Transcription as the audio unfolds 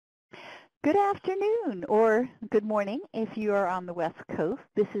Good afternoon or good morning if you are on the West Coast.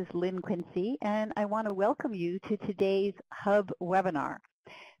 This is Lynn Quincy, and I want to welcome you to today's Hub webinar.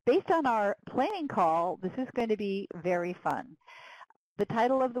 Based on our planning call, this is going to be very fun. The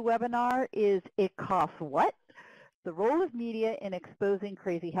title of the webinar is It Costs What? The Role of Media in Exposing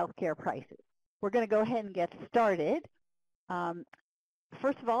Crazy Healthcare Prices. We're going to go ahead and get started.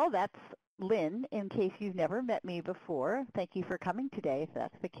 First of all, that's Lynn, in case you've never met me before. Thank you for coming today, if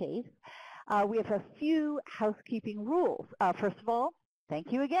that's the case. We have a few housekeeping rules. First of all,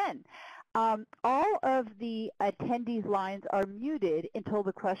 thank you again. All of the attendees' lines are muted until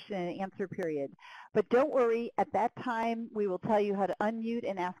the question and answer period. But don't worry, at that time we will tell you how to unmute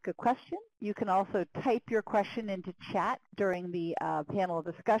and ask a question. You can also type your question into chat during the panel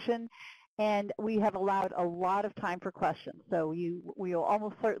discussion. And we have allowed a lot of time for questions, so we will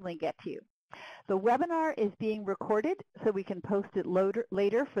almost certainly get to you. The webinar is being recorded, so we can post it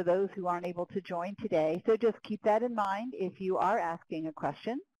later for those who aren't able to join today. So just keep that in mind if you are asking a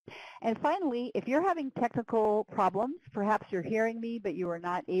question. And finally, if you're having technical problems, perhaps you're hearing me, but you are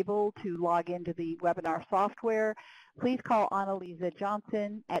not able to log into the webinar software, please call Annalisa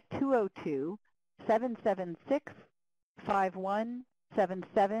Johnson at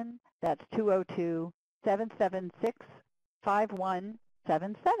 202-776-5177. That's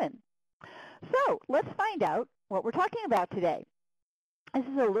 202-776-5177. So let's find out what we're talking about today. This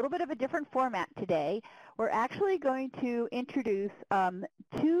is a little bit of a different format today. We're actually going to introduce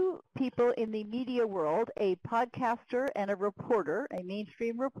two people in the media world, a podcaster and a reporter, a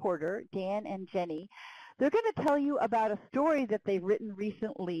mainstream reporter, Dan and Jenny. They're going to tell you about a story that they've written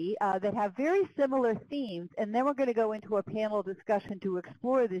recently that have very similar themes, and then we're going to go into a panel discussion to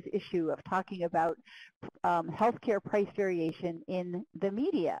explore this issue of talking about healthcare price variation in the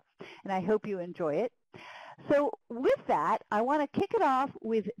media. And I hope you enjoy it. So with that, I want to kick it off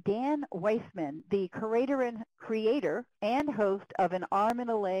with Dan Weissman, the creator and host of an Arm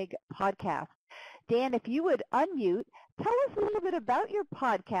and a Leg podcast. Dan, if you would unmute, tell us a little bit about your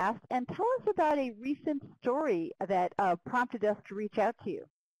podcast and tell us about a recent story that prompted us to reach out to you.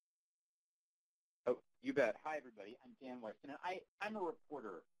 Oh, you bet. Hi, everybody. I'm Dan Weissman, and I'm a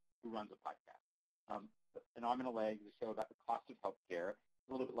reporter who runs a podcast. An Arm and a Leg is a show about the cost of healthcare,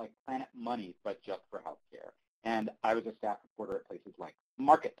 a little bit like Planet Money, but just for healthcare. And I was a staff reporter at places like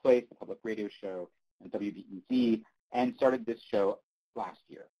Marketplace, the public radio show, and WBEZ, and started this show last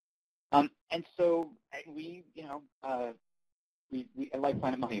year. And so we, like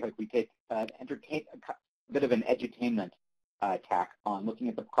Planet Money, like we take a bit of an edutainment tack on looking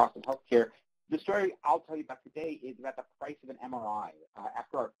at the cost of healthcare. The story I'll tell you about today is about the price of an MRI.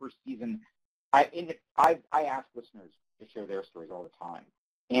 After our first season, I ask listeners to share their stories all the time.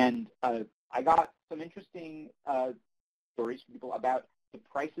 And I got some interesting stories from people about the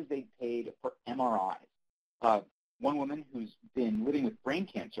prices they paid for MRIs. One woman who's been living with brain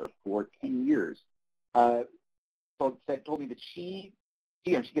cancer for 10 years told me that she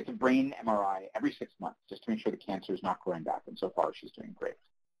gets a brain MRI every 6 months just to make sure the cancer is not growing back, and so far she's doing great.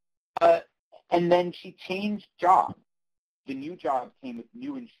 And then she changed jobs. The new job came with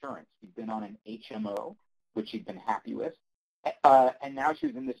new insurance. She'd been on an HMO, which she'd been happy with, and now she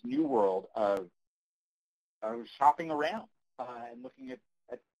was in this new world of shopping around and looking at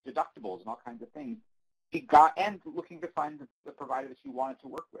deductibles and all kinds of things. And looking to find the provider that she wanted to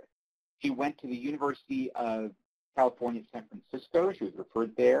work with. She went to the University of California, San Francisco. She was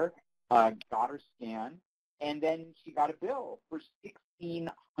referred there, got her scan, and then she got a bill for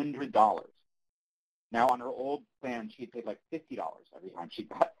 $1,600. Now, on her old plan, she had paid like $50 every time she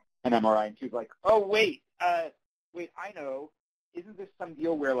got an MRI, and she was like, oh, wait, I know. Isn't this some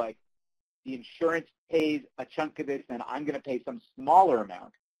deal where, like, the insurance pays a chunk of this, and I'm going to pay some smaller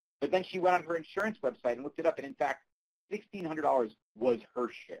amount? But then she went on her insurance website and looked it up, and in fact, $1,600 was her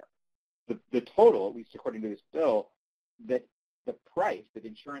share. The total, at least according to this bill, that the price that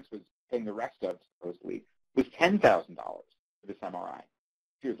insurance was paying the rest of, supposedly, was $10,000 for this MRI.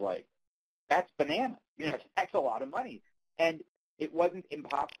 She was like, that's bananas. That's a lot of money. And it wasn't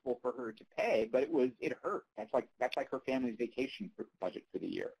impossible for her to pay, but it hurt. That's like her family's vacation budget for the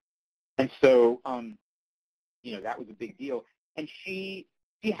year. And so, that was a big deal. And she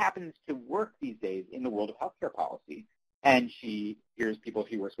happens to work these days in the world of healthcare policy, and she hears people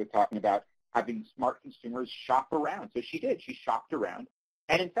she works with talking about having smart consumers shop around. So she did. She shopped around,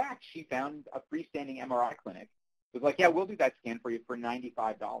 and in fact, she found a freestanding MRI clinic. It was like, yeah, we'll do that scan for you for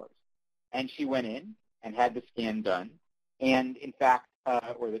 $95. And she went in and had the scan done, and in fact,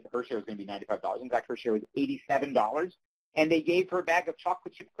 her share was going to be $95. In fact, her share was $87, and they gave her a bag of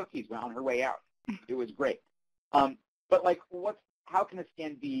chocolate chip cookies on her way out. It was great. But like, how can a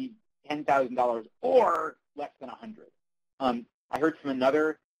scan be $10,000 or less than $100,000. I heard from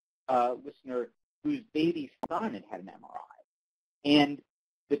another listener whose baby son had an MRI, and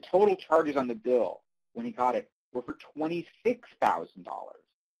the total charges on the bill when he got it were for $26,000.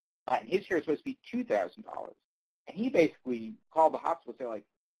 And his share is supposed to be $2,000. And he basically called the hospital and said, like,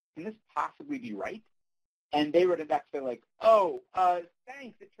 can this possibly be right? And they wrote it back to say, like,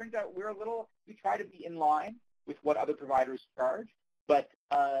 thanks. It turns out we try to be in line with what other providers charge, but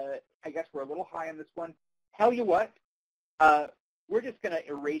I guess we're a little high on this one. Tell you what, we're just going to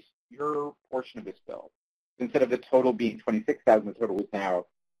erase your portion of this bill. Instead of the total being $26,000, the total was now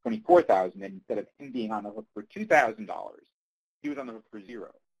 $24,000, and instead of him being on the hook for $2,000, he was on the hook for $0,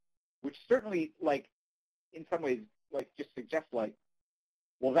 which certainly, like, in some ways, like, just suggests, like,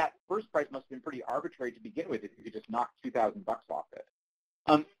 well, that first price must have been pretty arbitrary to begin with if you could just knock $2,000 off it.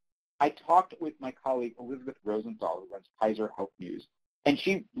 I talked with my colleague Elizabeth Rosenthal, who runs Kaiser Health News, and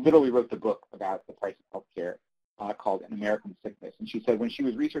she literally wrote the book about the price of healthcare called An American Sickness. And she said when she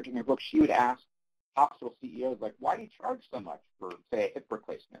was researching her book, she would ask hospital CEOs, like, why do you charge so much for, say, a hip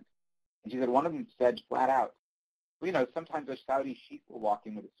replacement? And she said one of them said flat out, well, you know, sometimes a Saudi sheikh will walk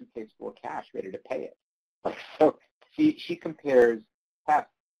in with a suitcase full of cash ready to pay it. Like, so she compares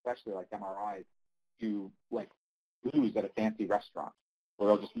tests, especially like MRIs, to, like, booze at a fancy restaurant, where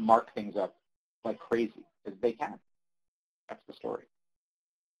they'll just mark things up like crazy, because they can. That's the story.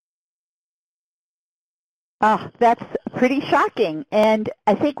 Oh, that's pretty shocking. And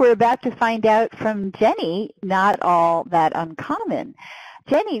I think we're about to find out from Jenny, not all that uncommon.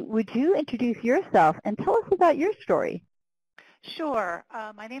 Jenny, would you introduce yourself and tell us about your story? Sure.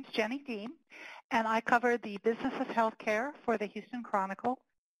 My name's Jenny Dean, and I cover the business of healthcare for the Houston Chronicle,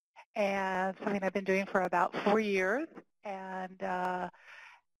 and something I've been doing for about 4 years, and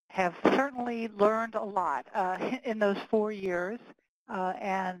have certainly learned a lot in those 4 years.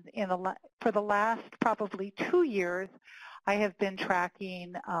 And for the last probably 2 years, I have been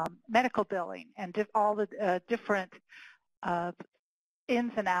tracking medical billing and all the different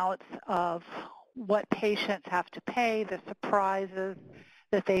ins and outs of what patients have to pay, the surprises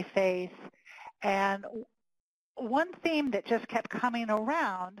that they face. And one theme that just kept coming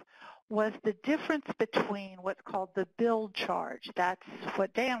around was the difference between what's called the bill charge. That's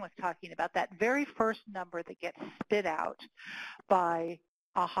what Dan was talking about, that very first number that gets spit out by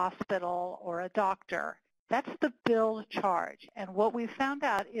a hospital or a doctor. That's the bill charge. And what we found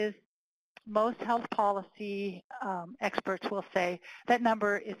out is most health policy experts will say that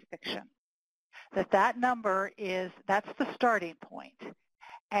number is fiction, that number is, that's the starting point.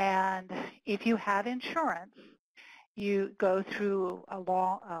 And if you have insurance, you go through a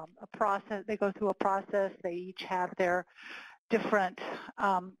process. They go through a process. They each have their different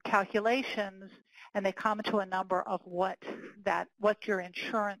calculations, and they come to a number of what your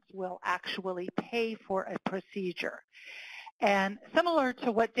insurance will actually pay for a procedure. And similar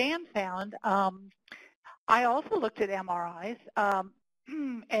to what Dan found, I also looked at MRIs.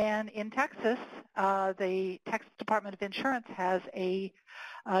 And in Texas, the Texas Department of Insurance has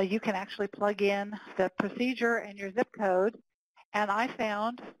you can actually plug in the procedure and your zip code. And I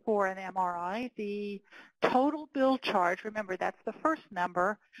found for an MRI, the total bill charge, remember that's the first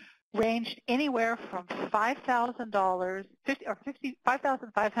number, ranged anywhere from $5,000,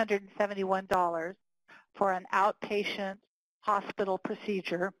 $5,571 for an outpatient hospital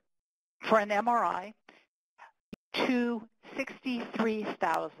procedure for an MRI to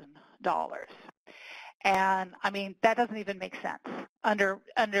 $63,000. And I mean, that doesn't even make sense.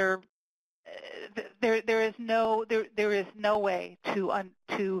 There is no way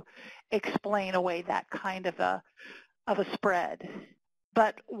to explain away that kind of a spread.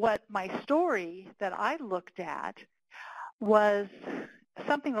 But what my story that I looked at was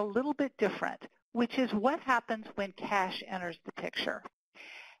something a little bit different, which is what happens when cash enters the picture.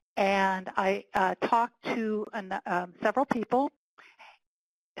 And I talked to several people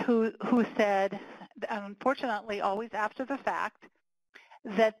who said, unfortunately, always after the fact,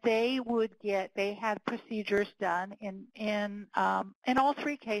 that they had procedures done in all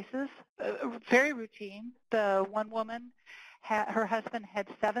three cases, very routine. The one woman, her husband had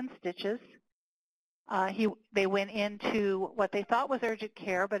 7 stitches. They went into what they thought was urgent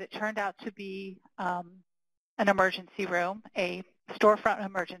care, but it turned out to be an emergency room, a storefront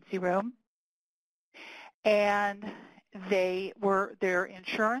emergency room, and their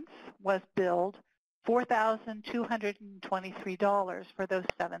insurance was billed $4,223 for those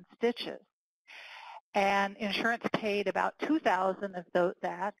 7 stitches, and insurance paid about $2,000 of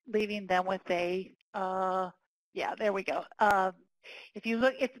that, leaving them with there we go. If you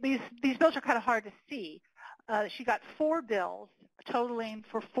look, these bills are kind of hard to see. She got 4 bills totaling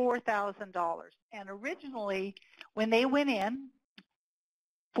for $4,000. And originally, when they went in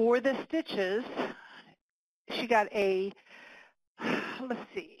for the stitches, she got a, let's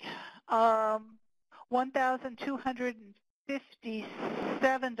see,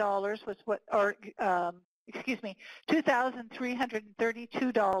 $1,257 was what, or excuse me,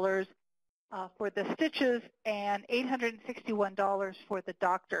 $2,332 for the stitches and $861 for the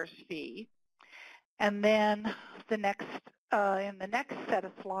doctor's fee. And then the next, in the next set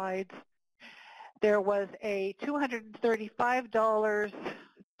of slides, there was a $235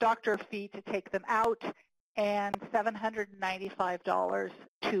 doctor fee to take them out and $795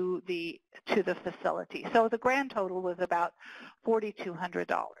 to the facility. So the grand total was about $4,200.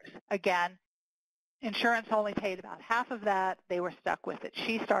 Again, insurance only paid about half of that. They were stuck with it.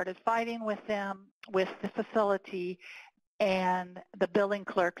 She started fighting with them, with the facility, and the billing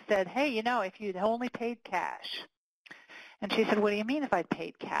clerk said, hey, you know, if you'd only paid cash. And she said, what do you mean if I'd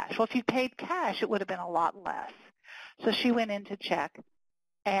paid cash? Well, if you'd paid cash, it would have been a lot less. So she went in to check,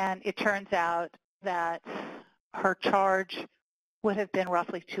 and it turns out that her charge would have been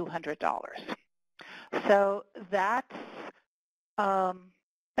roughly $200. So that's a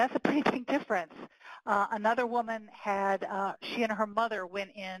pretty big difference. Another woman had, she and her mother went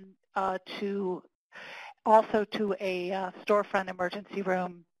in to a storefront emergency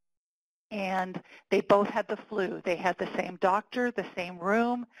room, and they both had the flu. They had the same doctor, the same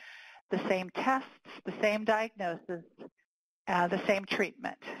room, the same tests, the same diagnosis, the same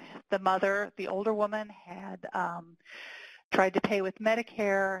treatment. The mother, the older woman, had tried to pay with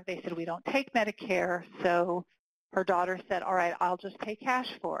Medicare. They said, we don't take Medicare. So her daughter said, all right, I'll just pay cash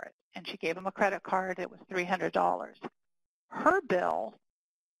for it. And she gave him a credit card. It was $300. Her bill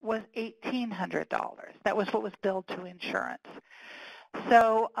was $1,800. That was what was billed to insurance.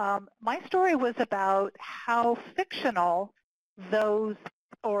 So my story was about how fictional those,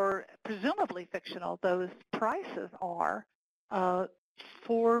 or presumably fictional, those prices are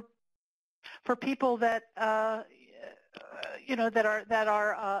for people that you know, that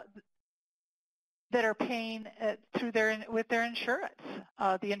are paying through with their insurance.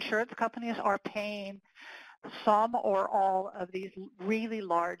 The insurance companies are paying some or all of these really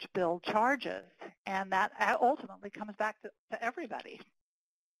large bill charges, and that ultimately comes back to everybody.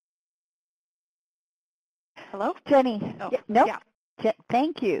 Hello? Jenny. Oh, nope. yeah.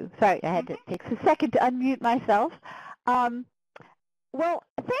 Thank you. Sorry, I had to take a second to unmute myself. Well,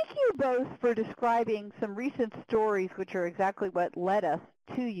 thank you both for describing some recent stories, which are exactly what led us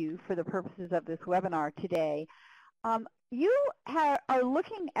to you for the purposes of this webinar today. You are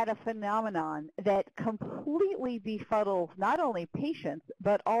looking at a phenomenon that completely befuddles not only patients,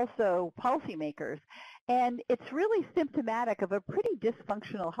 but also policymakers. And it's really symptomatic of a pretty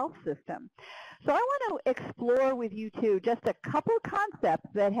dysfunctional health system. So I want to explore with you two just a couple concepts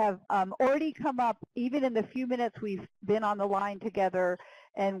that have already come up even in the few minutes we've been on the line together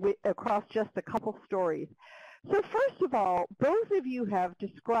and across just a couple stories. So first of all, both of you have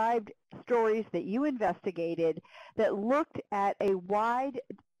described stories that you investigated that looked at a wide,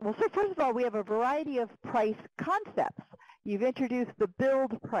 well, so first of all, we have a variety of price concepts. You've introduced the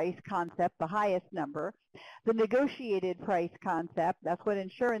billed price concept, the highest number, the negotiated price concept, that's what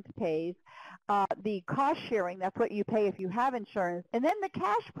insurance pays, the cost sharing, that's what you pay if you have insurance, and then the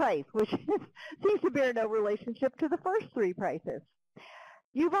cash price, which seems to bear no relationship to the first three prices.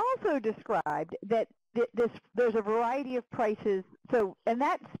 You've also described that there's a variety of prices, and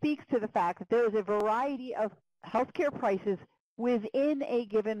that speaks to the fact that there is a variety of healthcare prices within a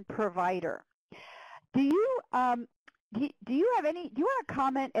given provider. Do you want to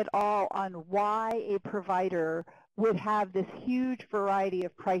comment at all on why a provider would have this huge variety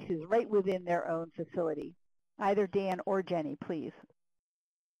of prices right within their own facility? Either Dan or Jenny, please.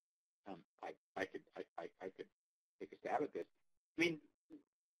 I could take a stab at this. I mean,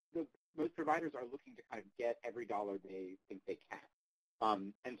 most providers are looking to kind of get every dollar they think they can.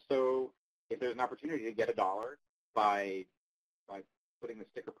 And so if there's an opportunity to get a dollar by putting the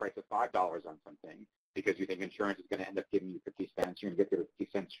sticker price of $5 on something because you think insurance is going to end up giving you 50 cents, you're going to get the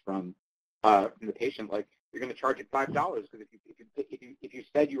 50 cents from the patient, like you're going to charge it $5 because if you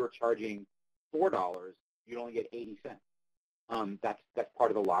said you were charging $4, you'd only get 80 cents. That's part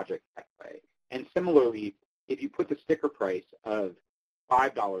of the logic at play. And similarly, if you put the sticker price of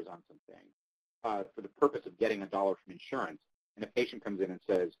 $5 on something for the purpose of getting $1 from insurance, and a patient comes in and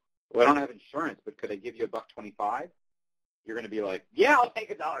says, well, I don't have insurance, but could I give you $1.25? You're going to be like, yeah, I'll take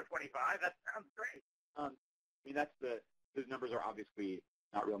 $1.25. That sounds great. I mean, those numbers are obviously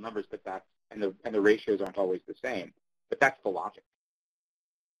not real numbers, but and the ratios aren't always the same. But that's the logic.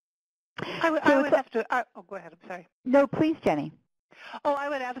 I would have to. Oh, go ahead. I'm sorry. No, please, Jenny. Oh, I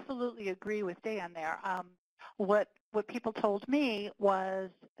would absolutely agree with Dan there. What people told me was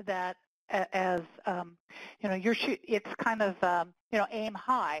that as it's kind of aim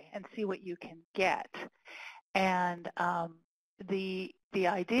high and see what you can get, and the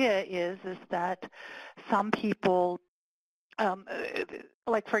idea is that some people,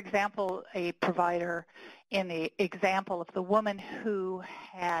 like for example, a provider in the example of the woman who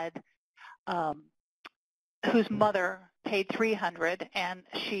had whose mother paid $300 and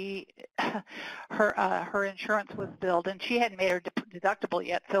her insurance was billed and she hadn't made her deductible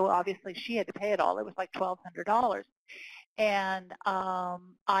yet, so obviously she had to pay it all. It was like $1,200. And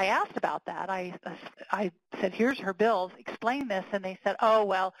I asked about that. I said, here's her bills, explain this, and they said, oh,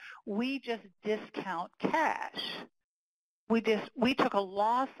 well, we just discount cash. We took a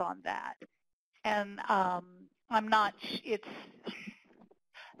loss on that. And I'm not,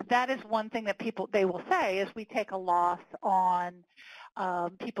 that is one thing that they will say is we take a loss on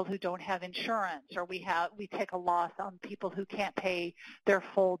people who don't have insurance, or we take a loss on people who can't pay their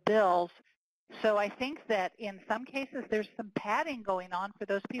full bills. So I think that in some cases there's some padding going on for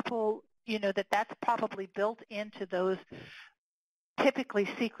those people, that's probably built into those typically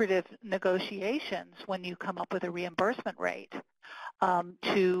secretive negotiations when you come up with a reimbursement rate,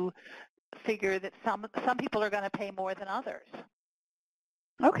 to figure that some people are going to pay more than others.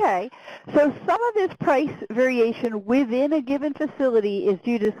 Okay, so some of this price variation within a given facility is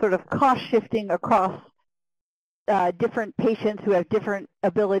due to sort of cost shifting across different patients who have different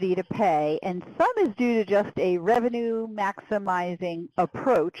ability to pay, and some is due to just a revenue maximizing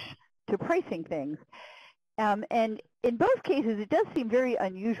approach to pricing things. And in both cases, it does seem very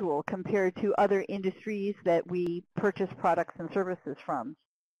unusual compared to other industries that we purchase products and services from.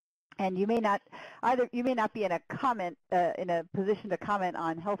 And you may not be in a position to comment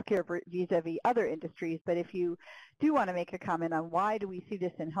on healthcare vis-a-vis other industries, but if you do want to make a comment on why do we see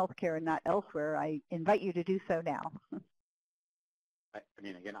this in healthcare and not elsewhere, I invite you to do so now. I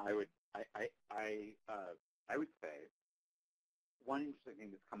mean, again, I would say one interesting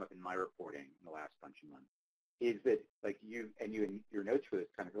thing that's come up in my reporting in the last bunch of months is that, like you and your notes for this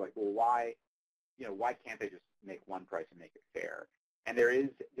kind of like, well, why can't they just make one price and make it fair? And there's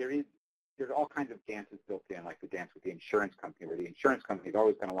all kinds of dances built in, like the dance with the insurance company, where the insurance company is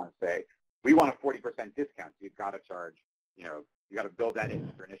always going to want to say, we want a 40% discount, so you've got to charge, you got to build that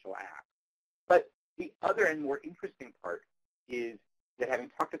into your initial ask. But the other and more interesting part is that,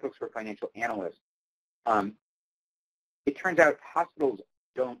 having talked to folks who are financial analysts, it turns out hospitals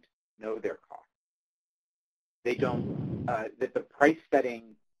don't know their costs. They don't, that the price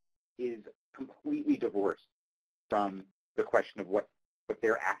setting is completely divorced from the question of what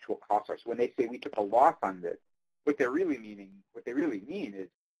their actual costs are. So when they say we took a loss on this, what they really mean is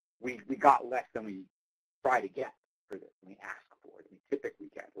we got less than we try to get for this, and we ask for it, and we typically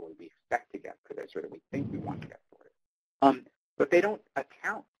get, or we expect to get for this, or that we think we want to get for it. But they don't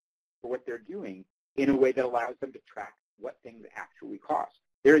account for what they're doing in a way that allows them to track what things actually cost.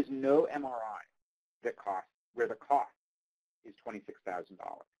 There is no MRI where the cost is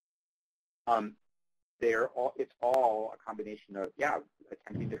 $26,000. It's all a combination of,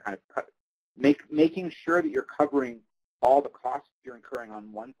 attempting to kind of making sure that you're covering all the costs you're incurring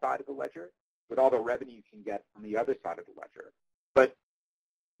on one side of the ledger with all the revenue you can get on the other side of the ledger. But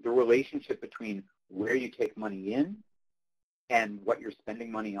the relationship between where you take money in and what you're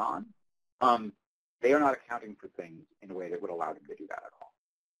spending money on, they are not accounting for things in a way that would allow them to do that at all.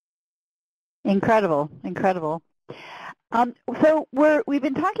 Incredible, incredible. So we've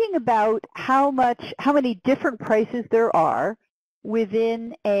been talking about how many different prices there are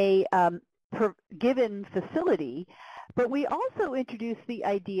within a given facility, but we also introduced the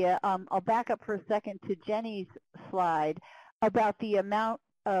idea, I'll back up for a second to Jenny's slide, about the amount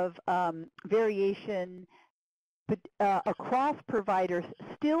of variation across providers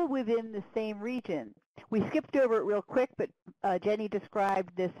still within the same region. We skipped over it real quick, but Jenny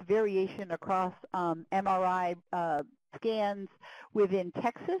described this variation across MRI scans within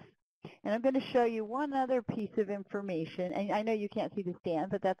Texas. And I'm going to show you one other piece of information. And I know you can't see this, Dan,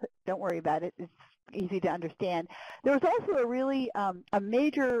 but don't worry about it. It's easy to understand. There was also a really a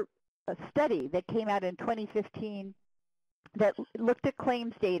major study that came out in 2015 that looked at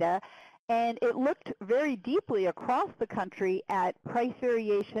claims data, and it looked very deeply across the country at price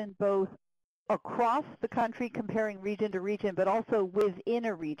variation, both across the country comparing region to region, but also within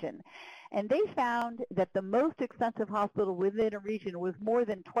a region. And they found that the most expensive hospital within a region was more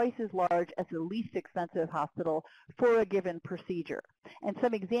than twice as large as the least expensive hospital for a given procedure. And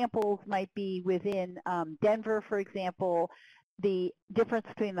some examples might be within Denver, for example, the difference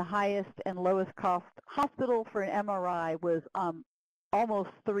between the highest and lowest cost hospital for an MRI was almost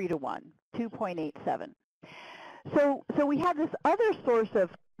 3 to 1, 2.87. So we have this other source of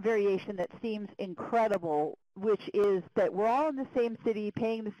variation that seems incredible, which is that we're all in the same city,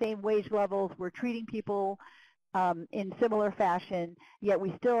 paying the same wage levels, we're treating people in similar fashion, yet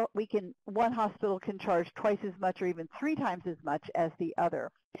one hospital can charge twice as much or even 3 times as much as the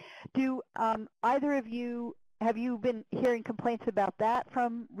other. Do either of you, have you been hearing complaints about that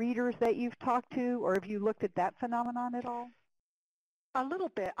from readers that you've talked to, or have you looked at that phenomenon at all? A little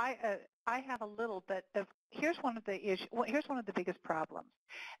bit. I have a little, but here's one of the issues. Well, here's one of the biggest problems,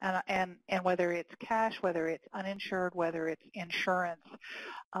 and whether it's cash, whether it's uninsured, whether it's insurance,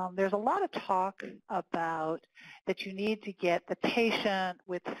 there's a lot of talk about that you need to get the patient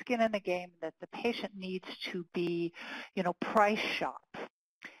with skin in the game, that the patient needs to be, price shop,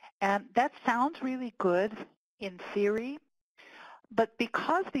 and that sounds really good in theory, but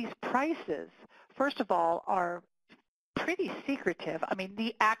because these prices, first of all, are pretty secretive. I mean,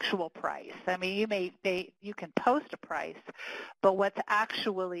 the actual price. I mean, you can post a price, but what's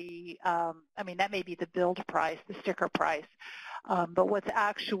actually, that may be the billed price, the sticker price, but what's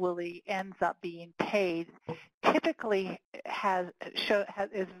actually ends up being paid typically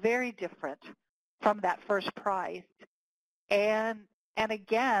is very different from that first price. And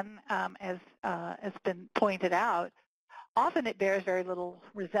again, as has been pointed out, often it bears very little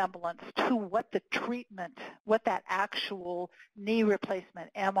resemblance to what the treatment, what that actual knee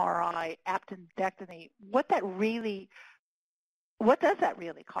replacement, MRI, appendectomy, what does that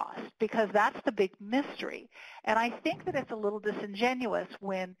really cost? Because that's the big mystery. And I think that it's a little disingenuous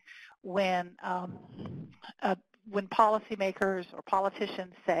when policymakers or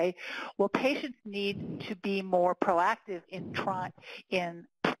politicians say, well, patients need to be more proactive in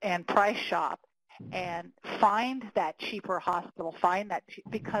price shop and find that cheaper hospital,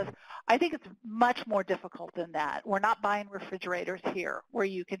 because I think it's much more difficult than that. We're not buying refrigerators here where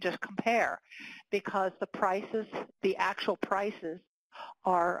you can just compare, because the actual prices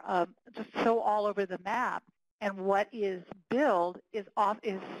are just so all over the map, and what is billed is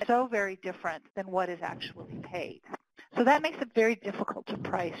so very different than what is actually paid. So that makes it very difficult to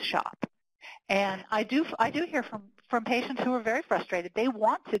price shop. And I do hear from patients who are very frustrated. They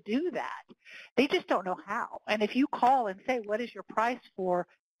want to do that. They just don't know how. And if you call and say, what is your price for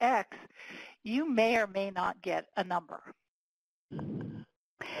X, you may or may not get a number.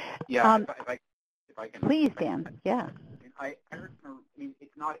 Yeah, if I can. Please, Dan. Yeah. I heard from,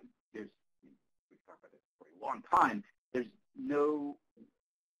 it's not, we've talked about this for a long time.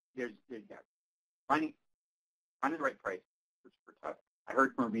 Finding the right price is super tough. I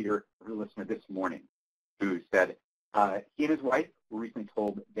heard from a listener this morning who said he and his wife were recently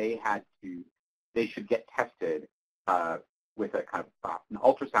told they should get tested with a kind of an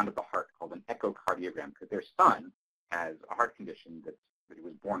ultrasound of the heart called an echocardiogram, because their son has a heart condition that he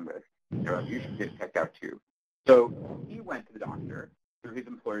was born with. You should get checked out too. So he went to the doctor through his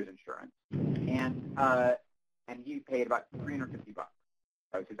employer's insurance, and he paid about $350.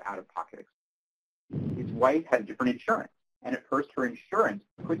 That was his out-of-pocket expense. His wife had different insurance, and at first her insurance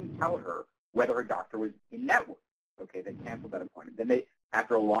couldn't tell her whether her doctor was in network. Okay, they canceled that appointment. Then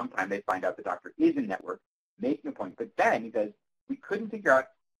after a long time, they find out the doctor is in network, make an appointment. But then he says, we couldn't figure out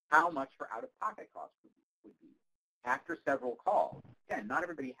how much her out-of-pocket costs would be. After several calls, again, not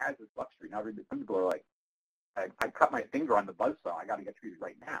everybody has this luxury. Some people are like, I cut my finger on the buzzsaw, I got to get treated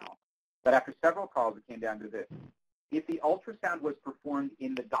right now. But after several calls, it came down to this. If the ultrasound was performed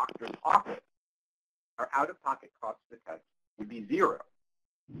in the doctor's office, our out-of-pocket cost for the test would be $0.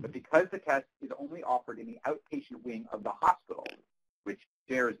 But because the test is only offered in the outpatient wing of the hospital, which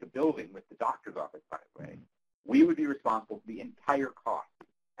shares the building with the doctor's office, by the way, we would be responsible for the entire cost,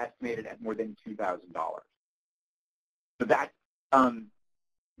 estimated at more than $2,000. So that,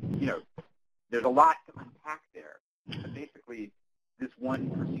 there's a lot to unpack there. But basically, this one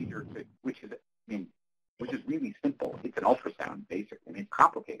procedure, which is really simple. It's an ultrasound, basically. It's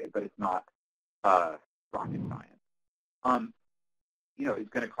complicated, but it's not rocket science. Is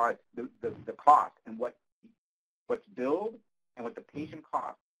going to cost the cost, and what's billed and what the patient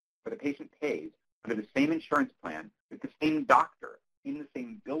costs, what the patient pays under the same insurance plan with the same doctor in the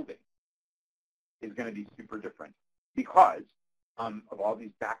same building is going to be super different because of all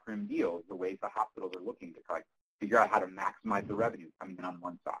these backroom deals, the ways the hospitals are looking to try to figure out how to maximize the revenue coming in on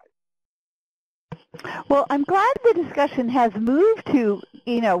one side. Well, I'm glad the discussion has moved to,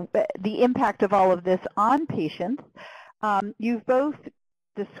 the impact of all of this on patients. You've both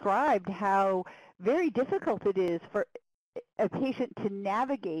described how very difficult it is for a patient to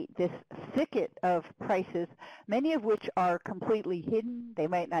navigate this thicket of prices, many of which are completely hidden. They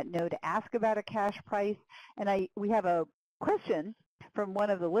might not know to ask about a cash price. And we have a question from one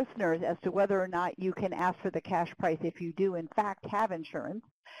of the listeners as to whether or not you can ask for the cash price if you do in fact have insurance.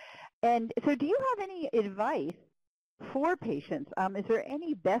 And so do you have any advice for patients? Is there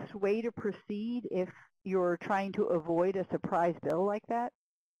any best way to proceed if you're trying to avoid a surprise bill like that?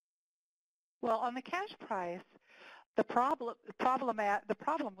 Well, on the cash price, the problem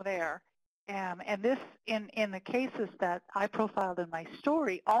there, and this in the cases that I profiled in my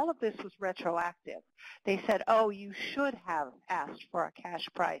story, all of this was retroactive. They said, oh, you should have asked for a cash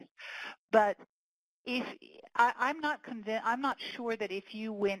price, but I'm not convinced. I'm not sure that if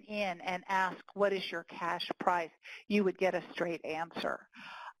you went in and asked what is your cash price, you would get a straight answer.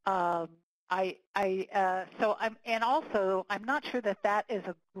 So I'm not sure that that is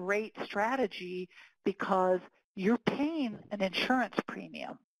a great strategy because you're paying an insurance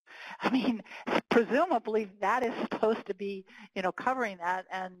premium. I mean, presumably that is supposed to be, covering that,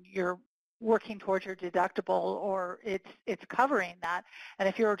 and you're working towards your deductible, or it's covering that. And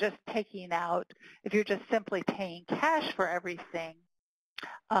if you're just if you're just simply paying cash for everything,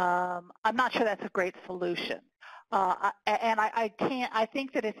 I'm not sure that's a great solution. I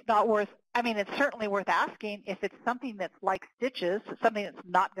think that it's not worth, it's certainly worth asking if it's something that's like stitches, something that's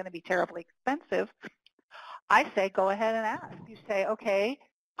not going to be terribly expensive. I say go ahead and ask. You say, okay,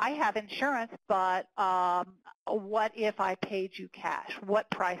 I have insurance, but what if I paid you cash? What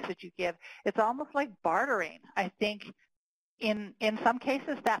price would you give? It's almost like bartering. I think in some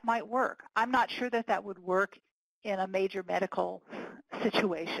cases that might work. I'm not sure that that would work in a major medical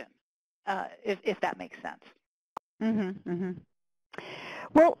situation, if that makes sense. Mm-hmm, mm-hmm.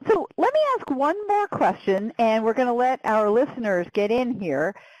 Well, so let me ask one more question, and we're going to let our listeners get in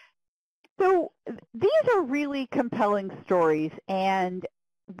here. So these are really compelling stories, and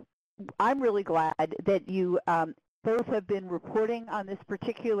I'm really glad that you both have been reporting on this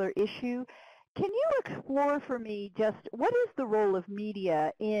particular issue. Can you explore for me just what is the role of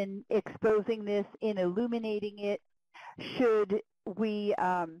media in exposing this, in illuminating it? Should we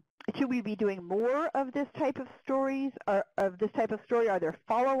be doing more of this type of stories, or of this type of story? Are there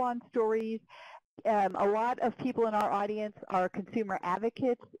follow-on stories? A lot of people in our audience are consumer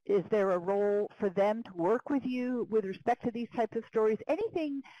advocates. Is there a role for them to work with you with respect to these types of stories?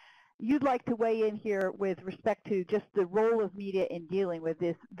 Anything you'd like to weigh in here with respect to just the role of media in dealing with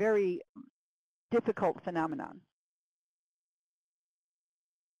this very difficult phenomenon?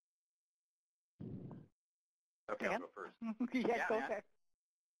 Okay, I'll go first. Yeah, go ahead.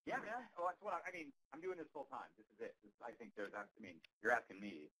 Yeah, man. Well, that's what I'm doing this full time. This is it. I think you're asking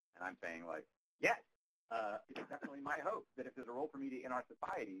me, and I'm saying, like, yes, it's definitely my hope that if there's a role for media in our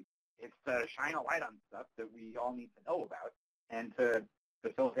society, it's to shine a light on stuff that we all need to know about and to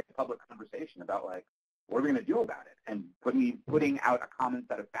facilitate a public conversation about, like, what are we going to do about it? And putting out a common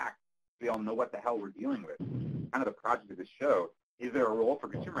set of facts so we all know what the hell we're dealing with. Kind of the project of this show. Is there a role for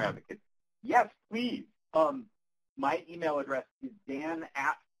consumer advocates? Yes, please. My email address is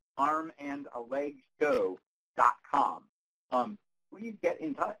dan@armandalegshow.com. Please get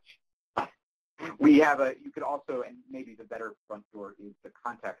in touch. We have you could also, and maybe the better front door is the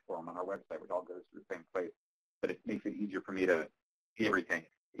contact form on our website, which all goes to the same place, but it makes it easier for me to see everything,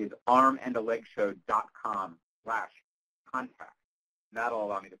 is armandalegshow.com/contact. That'll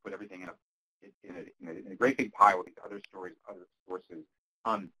allow me to put everything in a great big pile with these other stories, other sources.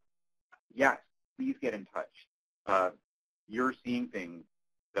 Yes, please get in touch. You're seeing things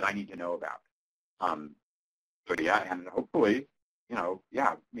that I need to know about. So yeah, and hopefully, I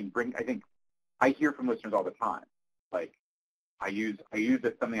think I hear from listeners all the time. Like, I use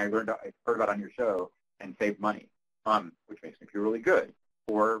it, something I heard about on your show and saved money, which makes me feel really good.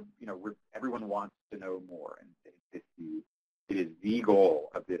 Or, everyone wants to know more, and it is the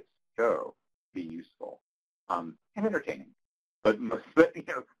goal of this show to be useful and entertaining, but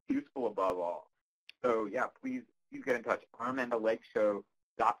useful above all. So yeah, please get in touch.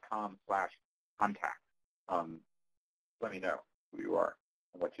 armandalegshow.com/contact. Let me know who you are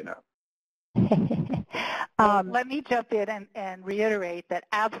and what you know. Let me jump in and reiterate that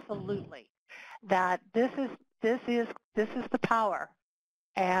absolutely, that this is the power,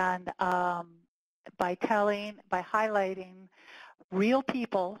 and by highlighting real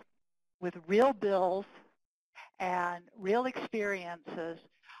people with real bills and real experiences,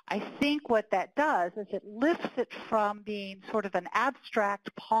 I think what that does is it lifts it from being sort of an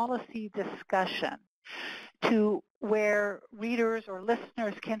abstract policy discussion to where readers or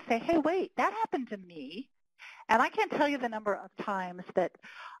listeners can say, hey, wait, that happened to me. And I can't tell you the number of times that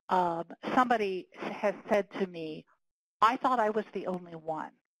somebody has said to me, I thought I was the only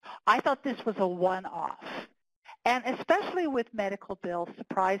one. I thought this was a one-off. And especially with medical bills,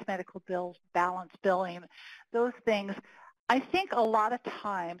 surprise medical bills, balance billing, those things, I think a lot of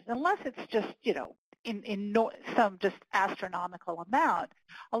times, unless it's just, in some just astronomical amount,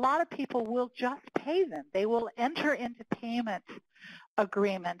 a lot of people will just pay them. They will enter into payment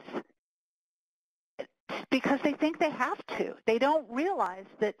agreements because they think they have to. They don't realize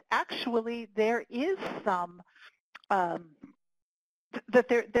that actually there is some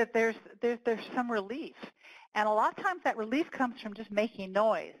there's some relief, and a lot of times that relief comes from just making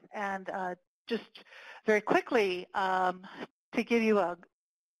noise. And just very quickly, to give you an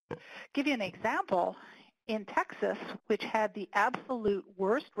example, in Texas, which had the absolute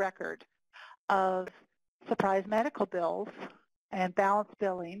worst record of surprise medical bills and balance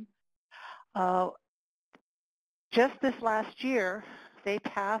billing, just this last year, they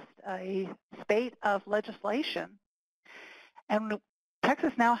passed a spate of legislation, and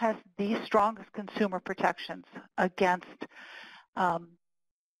Texas now has the strongest consumer protections against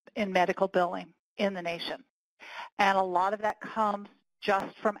in medical billing in the nation. And a lot of that comes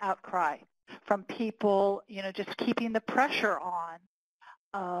just from outcry, from people, just keeping the pressure on,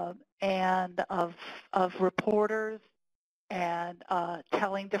 and of reporters, and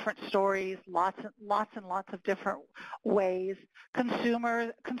telling different stories, lots and lots of different ways.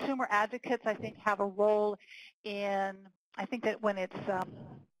 Consumer advocates, I think, have a role in, I think that when it's,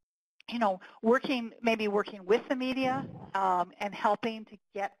 working with the media and helping to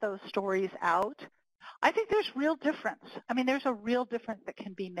get those stories out, I think there's real difference. I mean, there's a real difference that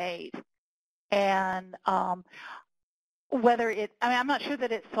can be made. And I'm not sure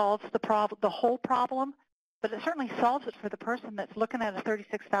that it solves the whole problem, but it certainly solves it for the person that's looking at a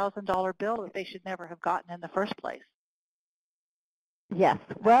 $36,000 bill that they should never have gotten in the first place. Yes,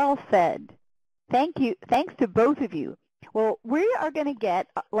 well said. Thank you. Thanks to both of you. Well, we are going to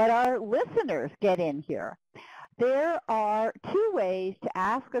let our listeners get in here. There are two ways to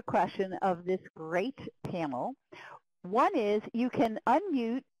ask a question of this great panel. One is you can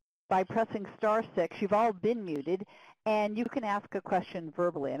unmute by pressing *6. You've all been muted, and you can ask a question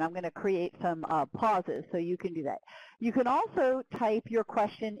verbally. And I'm going to create some pauses so you can do that. You can also type your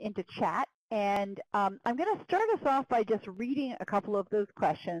question into chat, and I'm going to start us off by just reading a couple of those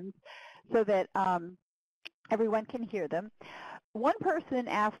questions so that everyone can hear them. One person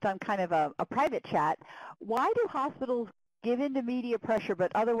asked on kind of a private chat, why do hospitals give in to media pressure but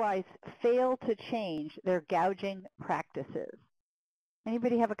otherwise fail to change their gouging practices?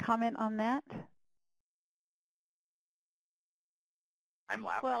 Anybody have a comment on that? I'm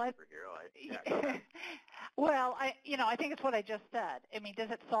laughing over here. Well, I think it's what I just said. I mean,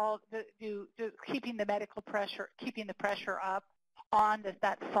 does it solve keeping the pressure up on? Does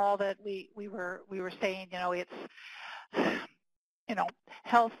that solve it? We were saying, it's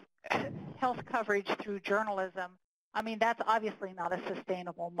health coverage through journalism. I mean, that's obviously not a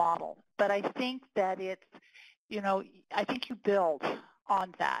sustainable model. But I think that it's, I think you build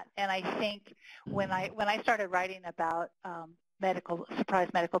on that. And I think when I started writing about surprise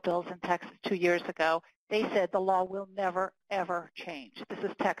medical bills in Texas 2 years ago, they said the law will never, ever change. This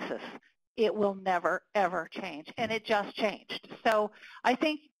is Texas. It will never, ever change. And it just changed. So I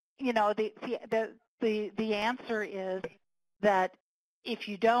think, the answer is that I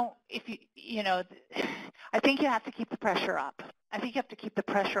think you have to keep the pressure up. I think you have to keep the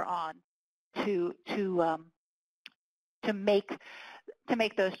pressure on to make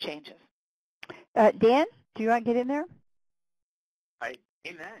those changes. Dan, do you want to get in there?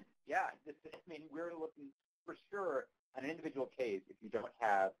 Amen. Yeah. We're looking for sure on an individual case. If you don't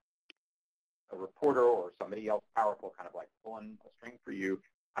have a reporter or somebody else powerful kind of like pulling a string for you,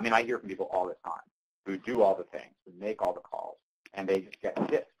 I hear from people all the time who do all the things, who make all the calls, and they just get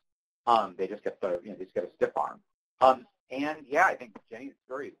stiff. They just get a stiff arm. And yeah, I think Jenny's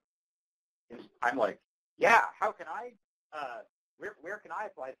story is, I'm like, yeah, how can I, where can I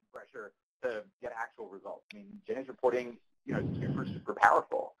apply some pressure to get actual results? Jenny's reporting, super, super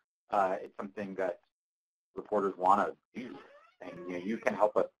powerful. It's something that reporters want to do. And, you can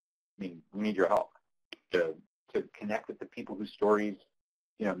help us. We need your help to connect with the people whose stories,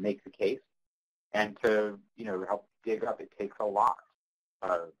 make the case, and to, help dig up. It takes a lot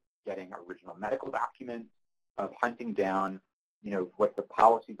of getting original medical documents, of hunting down, what the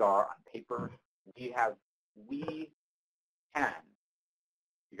policies are on paper. We can,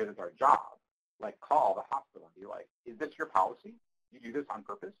 because it's our job, call the hospital and be like, is this your policy? You do this on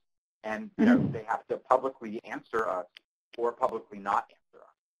purpose? And, they have to publicly answer us or publicly not answer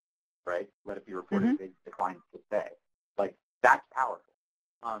us, right? Let it be reported they decline to say. That's powerful.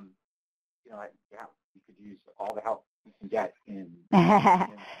 You could use all the help you can get in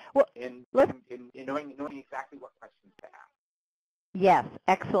knowing exactly what questions to ask. Yes,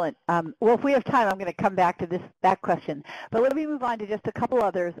 excellent. Well, if we have time, I'm going to come back to that question. But let me move on to just a couple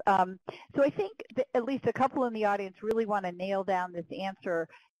others. So I think that at least a couple in the audience really want to nail down this answer.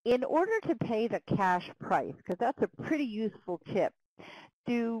 In order to pay the cash price, because that's a pretty useful tip,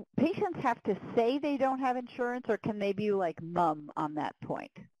 do patients have to say they don't have insurance, or can they be like mum on that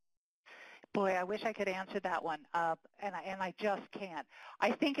point? Boy, I wish I could answer that one, and I just can't.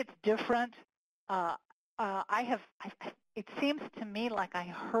 I think it's different. It seems to me like I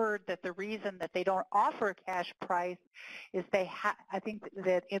heard that the reason that they don't offer a cash price is I think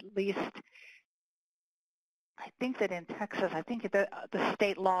that at least, I think that in Texas, I think the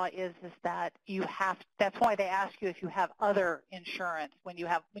state law is that you have, that's why they ask you if you have other insurance. When you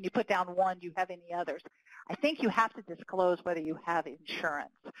put down one, do you have any others? I think you have to disclose whether you have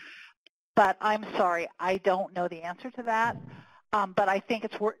insurance. But I'm sorry, I don't know the answer to that. But I think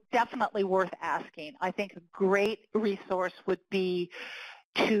it's definitely worth asking. I think a great resource would be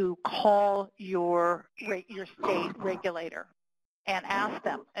to call your state regulator and ask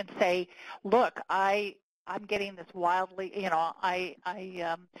them and say, look, I'm getting this wildly,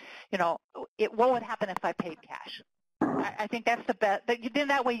 what would happen if I paid cash? I think that's the best. Then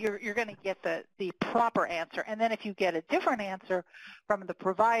that way you're going to get the proper answer. And then if you get a different answer from the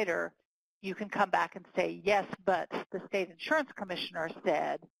provider, you can come back and say, yes, but the state insurance commissioner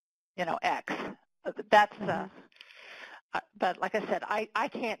said, X. That's but like I said, I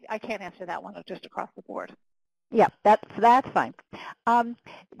can't answer that one just across the board. Yeah, that's fine.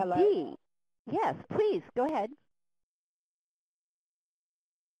 Hello. Dee, yes, please go ahead.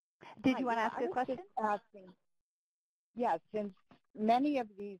 Did you want to ask a question? Yes, since many of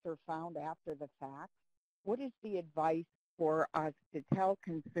these are found after the fact, what is the advice for us to tell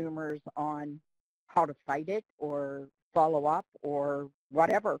consumers on how to fight it or follow up or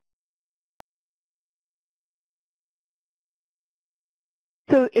whatever?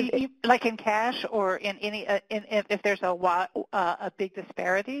 So, like in cash or in any, if there's a big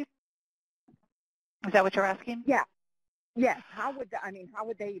disparity, is that what you're asking? Yeah. Yes. How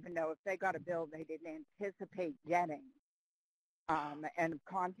would they even know if they got a bill they didn't anticipate getting, and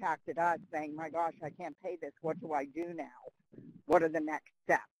contacted us saying, "My gosh, I can't pay this. What do I do now? What are the next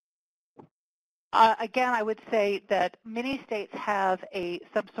steps?" Again, I would say that many states have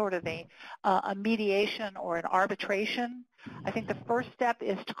some sort of a mediation or an arbitration. I think the first step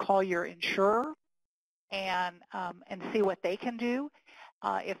is to call your insurer and see what they can do.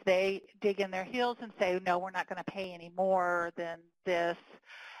 If they dig in their heels and say, no, we're not going to pay any more than this,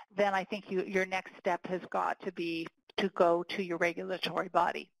 then I think your next step has got to be to go to your regulatory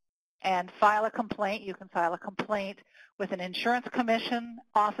body and file a complaint. You can file a complaint with an insurance commission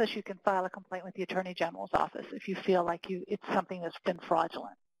office. You can file a complaint with the Attorney General's office if you feel like it's something that's been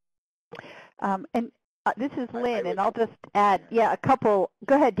fraudulent. This is Lynn, and I'll just add, a couple.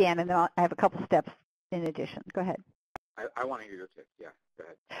 Go ahead, Dan, and then I have a couple steps in addition. Go ahead. I want to hear your tips. Yeah, go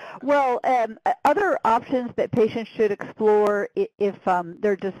ahead. Well, other options that patients should explore if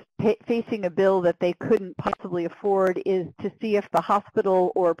they're just facing a bill that they couldn't possibly afford is to see if the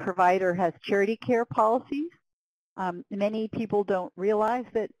hospital or provider has charity care policies. Many people don't realize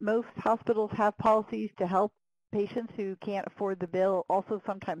that most hospitals have policies to help patients who can't afford the bill, also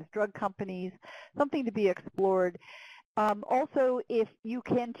sometimes drug companies, something to be explored. Also, if you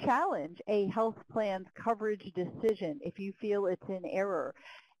can challenge a health plan's coverage decision, if you feel it's in error.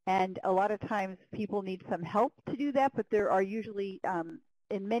 And a lot of times people need some help to do that, but there are usually,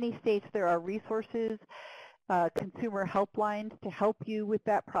 in many states, there are resources, consumer helplines to help you with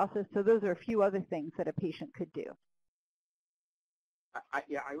that process. So those are a few other things that a patient could do.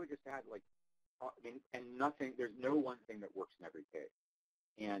 I would just add, there's no one thing that works in every case.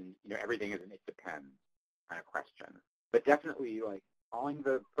 And, everything is an it depends kind of question. But definitely, calling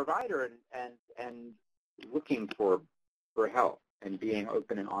the provider and looking for help and being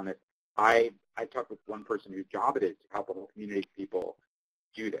open and honest. I talked with one person whose job it is to help a whole community of people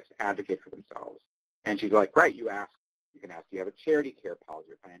do this, advocate for themselves. And she's like, right, you can ask, do you have a charity care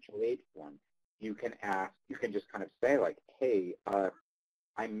policy or financial aid form? You can just kind of say, hey,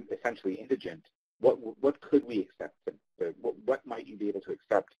 I'm essentially indigent. What could we accept? What might you be able to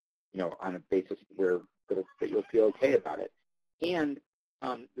accept, on a basis that you'll feel okay about it? And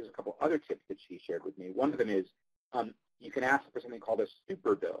there's a couple other tips that she shared with me. One of them is you can ask for something called a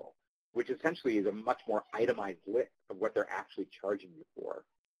super bill, which essentially is a much more itemized list of what they're actually charging you for.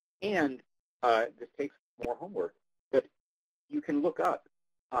 And this takes more homework, but you can look up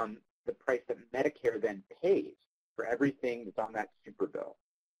the price that Medicare then pays for everything that's on that super bill.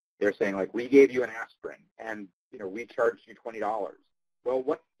 They're saying, we gave you an aspirin, and, we charged you $20. Well,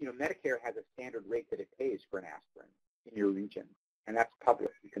 Medicare has a standard rate that it pays for an aspirin in your region. and that's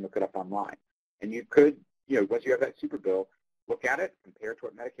public. You can look it up online. And you could, once you have that super bill, look at it, compare it to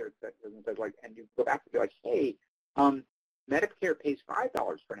what Medicare says, and you go back and be like, hey, Medicare pays $5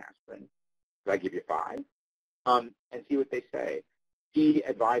 for an aspirin. Do I give you 5? And see what they say. He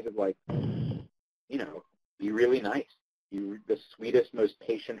advises, be really nice. You're the sweetest, most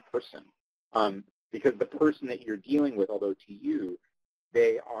patient person. Because the person that you're dealing with, although to you,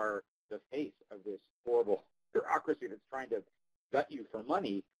 they are the face of this horrible bureaucracy that's trying to gut you for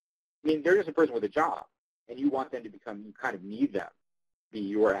money. I mean, they're just a person with a job, and you want them to become, you kind of need them, be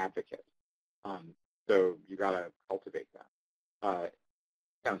your advocate. So you got to cultivate that. It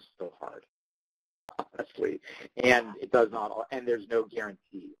sounds so hard, honestly. And it does not, and there's no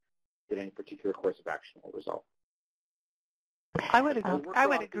guarantee that any particular course of action will result. I would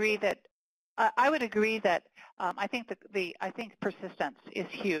agree that I think persistence is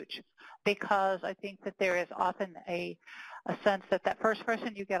huge, because I think that there is often a sense that that first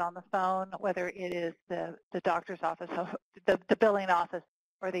person you get on the phone, whether it is the doctor's office, the billing office,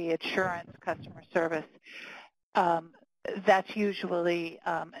 or the insurance customer service, that's usually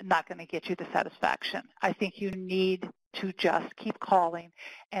not going to get you the satisfaction. I think you need to just keep calling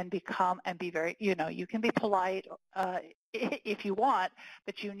and be very, you can be polite if you want,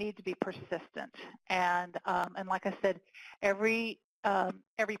 but you need to be persistent. And like I said, every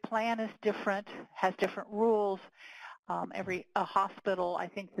plan is different, has different rules. Every hospital, I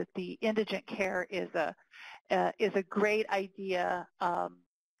think that the indigent care is a great idea.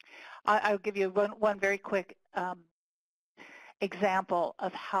 I'll give you one very quick example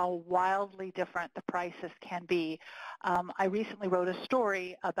of how wildly different the prices can be. I recently wrote a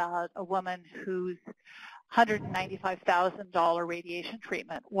story about a woman whose $195,000 radiation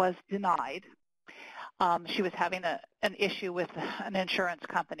treatment was denied. She was having an issue with an insurance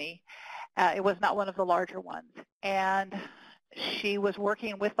company. It was not one of the larger ones. And she was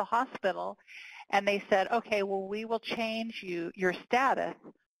working with the hospital, and they said, okay, well, we will change your status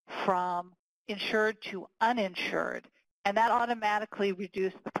from insured to uninsured, and that automatically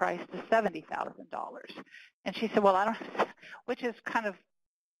reduced the price to $70,000. And she said, well, I don't, which is kind of,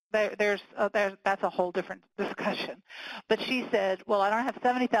 that's a whole different discussion. But she said, well, I don't have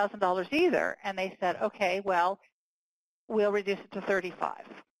 $70,000 either. And they said, okay, well, we'll reduce it to $35,000.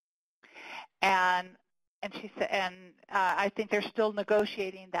 And she said, and I think they're still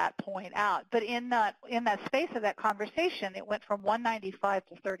negotiating that point out. But in that space of that conversation, it went from $195,000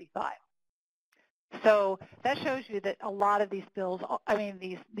 to $35,000. So that shows you that a lot of these bills, I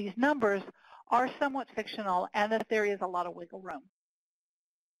mean, these numbers are somewhat fictional, and that there is a lot of wiggle room.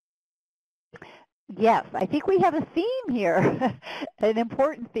 Yes, I think we have a theme here, an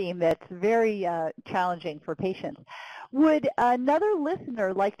important theme that's very challenging for patients. Would another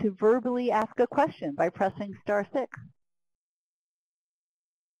listener like to verbally ask a question by pressing *6?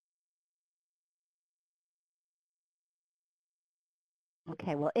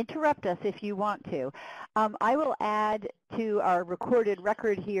 Okay, well, interrupt us if you want to. I will add to our recorded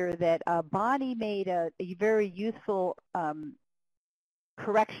record here that Bonnie made a very useful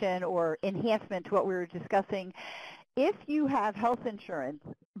correction or enhancement to what we were discussing. If you have health insurance,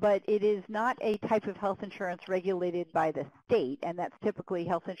 but it is not a type of health insurance regulated by the state, and that's typically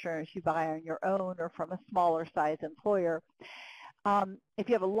health insurance you buy on your own or from a smaller size employer, if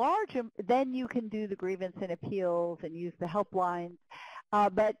you have a large, then you can do the grievance and appeals and use the helplines.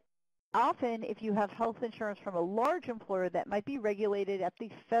 But often, if you have health insurance from a large employer, that might be regulated at the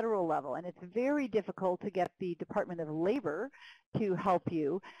federal level, and it's very difficult to get the Department of Labor to help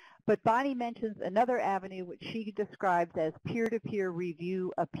you. But Bonnie mentions another avenue, which she describes as peer-to-peer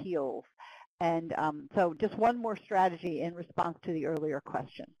review appeals. And so just one more strategy in response to the earlier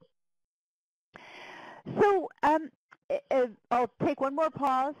question. So I'll take one more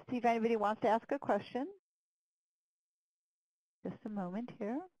pause, see if anybody wants to ask a question. Just a moment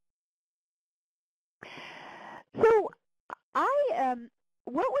here. So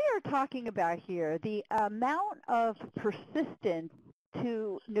what we are talking about here, the amount of persistence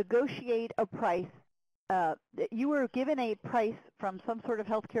to negotiate a price, you were given a price from some sort of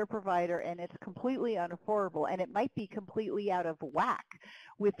healthcare provider and it's completely unaffordable, and it might be completely out of whack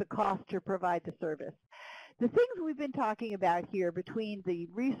with the cost to provide the service. The things we've been talking about here, between the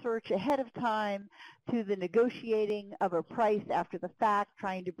research ahead of time to the negotiating of a price after the fact,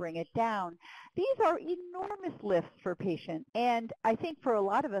 trying to bring it down, these are enormous lifts for patients. And I think for a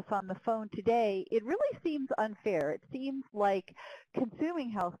lot of us on the phone today, it really seems unfair. It seems like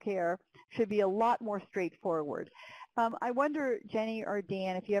consuming health care should be a lot more straightforward. I wonder, Jenny or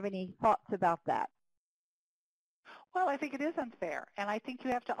Dan, if you have any thoughts about that. Well, I think it is unfair. And I think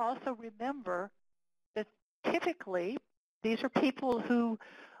you have to also remember that typically these are people who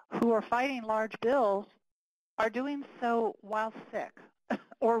are fighting large bills, are doing so while sick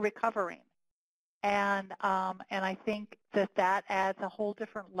or recovering. And I think that adds a whole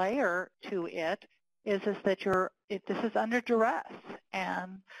different layer to it, is that this is under duress.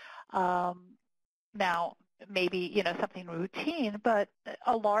 And now maybe, something routine, but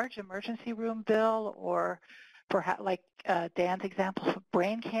a large emergency room bill, or perhaps like Dan's example of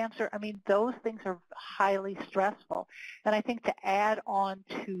brain cancer, I mean, those things are highly stressful. And I think to add on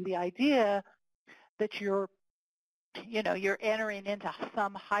to the idea that you're entering into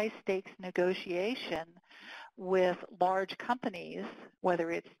some high-stakes negotiation with large companies,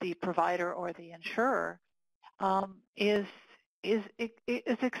 whether it's the provider or the insurer, is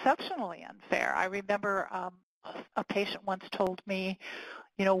exceptionally unfair. I remember a patient once told me,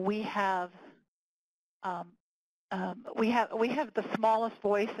 we have the smallest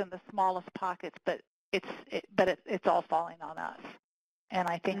voice and the smallest pockets, but it's all falling on us. And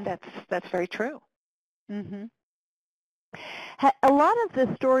I think that's very true. Mm-hmm. A lot of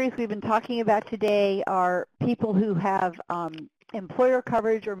the stories we've been talking about today are people who have employer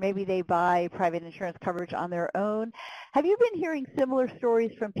coverage, or maybe they buy private insurance coverage on their own. Have you been hearing similar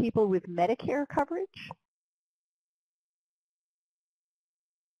stories from people with Medicare coverage?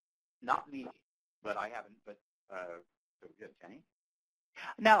 Not me, but I haven't. But so good, Jenny.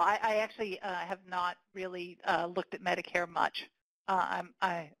 No, I actually have not really looked at Medicare much.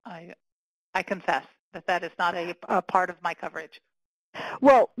 I confess that is not a part of my coverage.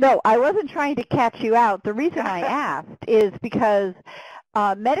 Well, no, I wasn't trying to catch you out. The reason I asked is because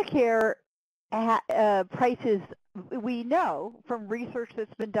Medicare prices, we know from research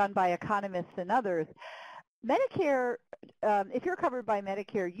that's been done by economists and others, Medicare, if you're covered by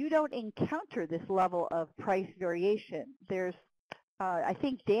Medicare, you don't encounter this level of price variation. There's, I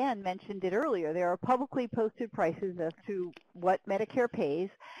think Dan mentioned it earlier, there are publicly posted prices as to what Medicare pays.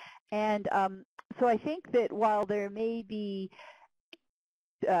 And so I think that while there may be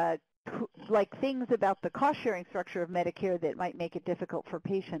like things about the cost-sharing structure of Medicare that might make it difficult for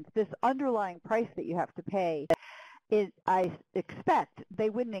patients, this underlying price that you have to pay, I expect they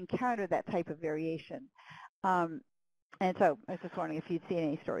wouldn't encounter that type of variation. And so I was just wondering if you'd seen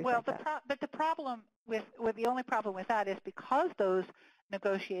any stories like that. But the problem the only problem with that is because those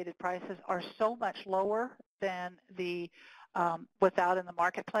negotiated prices are so much lower than the what's out in the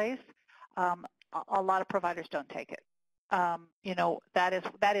marketplace, a lot of providers don't take it.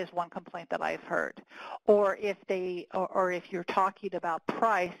 That is one complaint that I've heard. Or if if you're talking about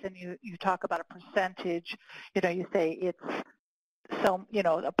price and you talk about a percentage, you say it's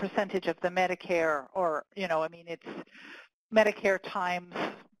a percentage of the Medicare, or it's Medicare times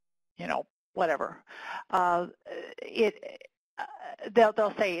whatever.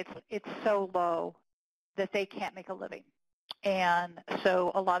 They'll say it's so low that they can't make a living, and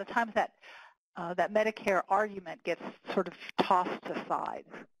so a lot of times that Medicare argument gets sort of tossed aside,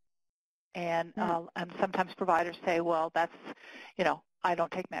 and sometimes providers say, well, that's I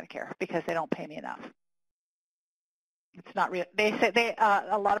don't take Medicare because they don't pay me enough. It's not real. They say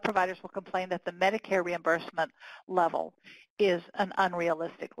a lot of providers will complain that the Medicare reimbursement level is an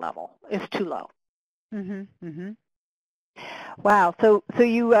unrealistic level. It's too low. Mhm. Mhm. Wow. So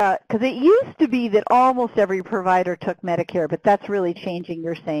you because it used to be that almost every provider took Medicare, but that's really changing,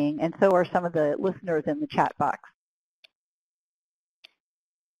 you're saying, and so are some of the listeners in the chat box.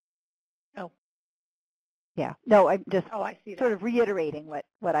 Oh. Yeah. No, I'm just I see that. Sort of reiterating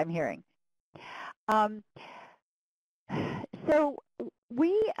what I'm hearing. So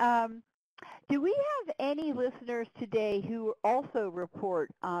do we have any listeners today who also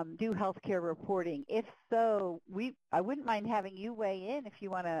do healthcare reporting? If so, I wouldn't mind having you weigh in if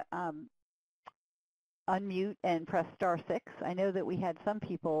you want to unmute and press *6. I know that we had some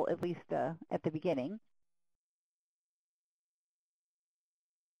people, at least at the beginning.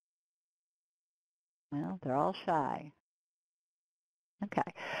 Well, they're all shy.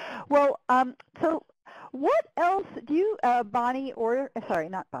 Okay. Well, so what else do you, Bonnie, or, sorry,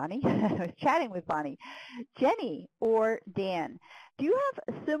 not Bonnie, I was chatting with Bonnie, Jenny or Dan, do you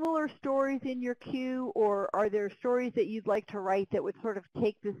have similar stories in your queue, or are there stories that you'd like to write that would sort of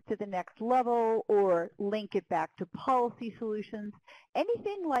take this to the next level or link it back to policy solutions?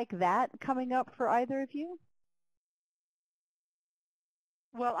 Anything like that coming up for either of you?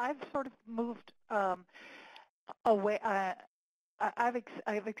 Well, I've sort of moved away.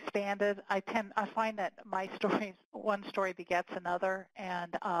 I've expanded. I find that my stories, one story begets another,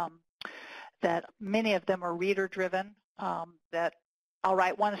 and that many of them are reader-driven. That I'll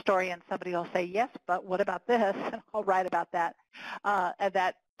write one story and somebody will say, yes, but what about this? And I'll write about that. And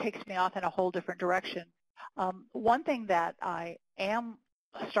that takes me off in a whole different direction. One thing that I am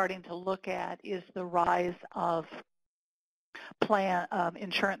starting to look at is the rise of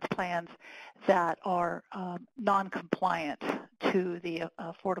insurance plans that are non-compliant to the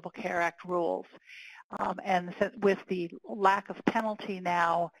Affordable Care Act rules. And so with the lack of penalty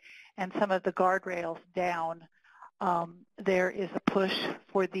now and some of the guardrails down, there is a push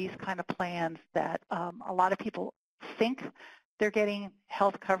for these kind of plans that a lot of people think they're getting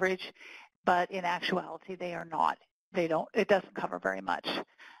health coverage, but in actuality they are not. It doesn't cover very much.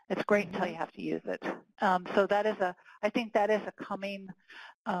 It's great until you have to use it. So that is I think that is a coming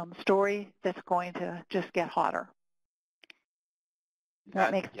story that's going to just get hotter.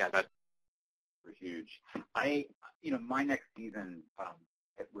 That's huge. My next season,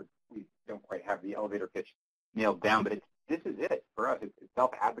 we don't quite have the elevator pitch nailed down, but this is it for us. It's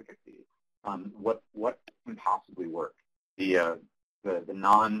self-advocacy. What can possibly work? The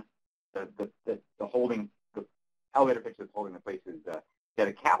elevator pitch that's holding the place is that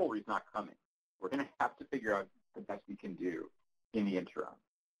a cavalry's not coming. We're going to have to figure out the best we can do in the interim.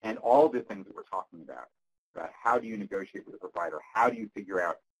 And all the things that we're talking about how do you negotiate with a provider? How do you figure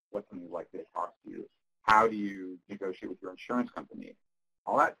out what something like this costs you? How do you negotiate with your insurance company?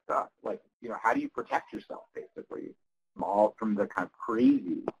 All that stuff. How do you protect yourself, basically, from the kind of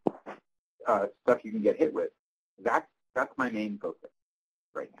crazy stuff you can get hit with? That's my main focus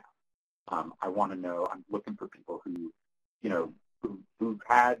right now. I want to know. I'm looking for people who've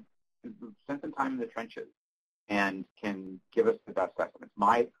spent some time in the trenches and can give us the best estimates.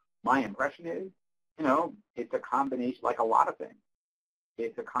 My impression is, it's a combination, like a lot of things.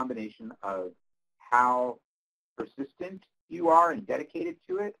 It's a combination of how persistent you are and dedicated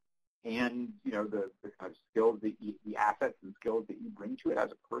to it, and the kind of skills that the assets and skills that you bring to it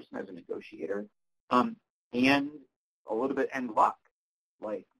as a person, as a negotiator, and a little bit and luck.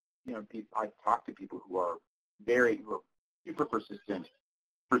 I talk to people who are super persistent,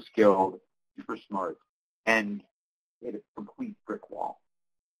 super skilled, super smart, and hit a complete brick wall.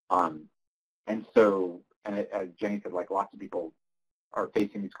 And so, as Jenny said, lots of people are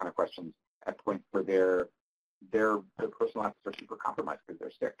facing these kind of questions at points where their personal assets are super compromised because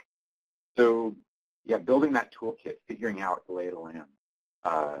they're sick. So, yeah, building that toolkit, figuring out the lay of the land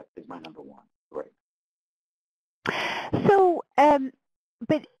is my number one. Right. So,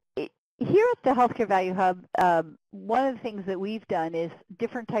 but here at the Healthcare Value Hub, one of the things that we've done is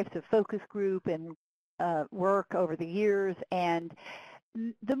different types of focus group and work over the years, and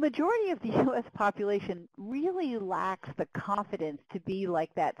the majority of the U.S. population really lacks the confidence to be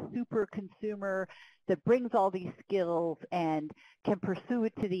like that super consumer that brings all these skills and can pursue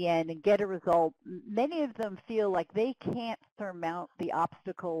it to the end and get a result. Many of them feel like they can't surmount the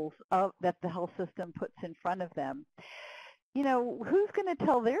obstacles that the health system puts in front of them. Who's going to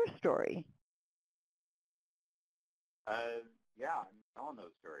tell their story? Yeah, I'm telling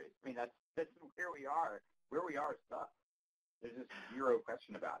those stories. I mean, that's where we are. Where we are sucks. There's just zero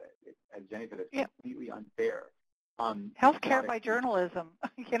question about it. As Jenny said, it's completely unfair. Healthcare by journalism.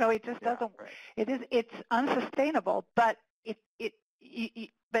 It just doesn't. Right. It's unsustainable. But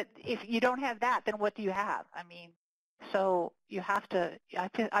but if you don't have that, then what do you have? I mean, so you have to.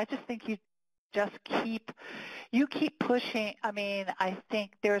 I just think you just keep pushing. I mean, I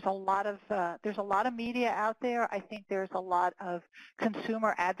think there's a lot of media out there. I think there's a lot of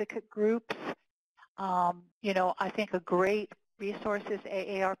consumer advocate groups. I think a great resource is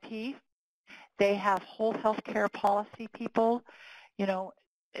AARP. They have whole healthcare policy people.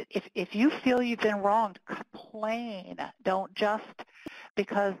 If you feel you've been wronged, complain. Don't just,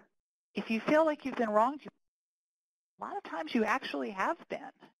 because if you feel like you've been wronged, a lot of times you actually have been.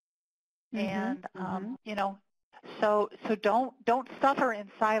 And so don't suffer in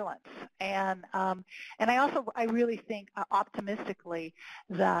silence. And I really think optimistically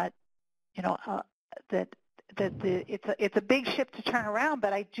that it's a big ship to turn around,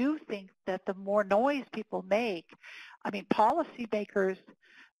 but I do think that the more noise people make, I mean, policymakers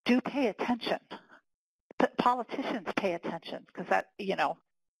do pay attention. Politicians pay attention because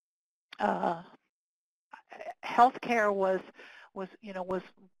healthcare was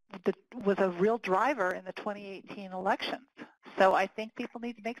a real driver in the 2018 elections. So I think people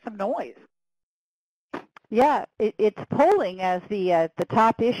need to make some noise. Yeah, it's polling as the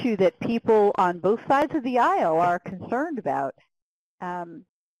top issue that people on both sides of the aisle are concerned about.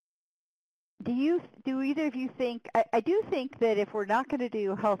 Do either of you think? I do think that if we're not going to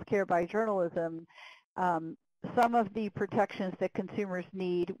do healthcare by journalism, some of the protections that consumers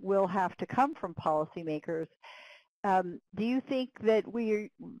need will have to come from policymakers. Do you think that we're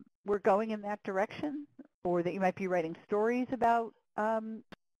going in that direction, or that you might be writing stories about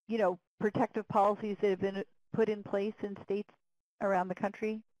protective policies that have been put in place in states around the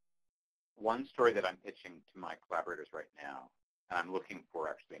country? One story that I'm pitching to my collaborators right now, and I'm looking for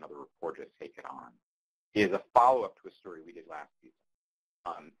actually another reporter to take it on, is a follow-up to a story we did last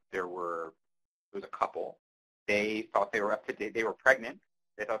season. There was a couple. They thought they were up to date. They were pregnant.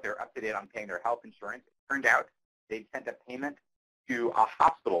 They thought they were up to date on paying their health insurance. It turned out they'd sent a payment to a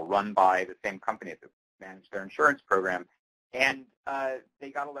hospital run by the same company that managed their insurance program, and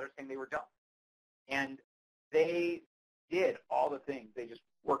they got a letter saying they were done. And they did all the things. They just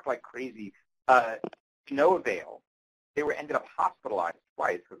worked like crazy. To no avail. They ended up hospitalized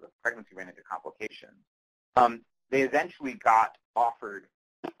twice because the pregnancy ran into complications. They eventually got offered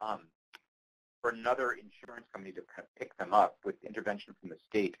for another insurance company to kind of pick them up with intervention from the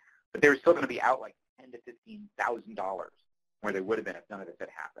state, but they were still going to be out like $10,000 to $15,000 where they would have been if none of this had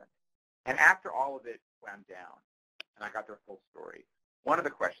happened. And after all of it wound down, and I got their full story, one of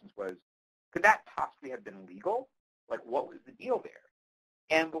the questions was, could that possibly have been legal? Like, what was the deal there?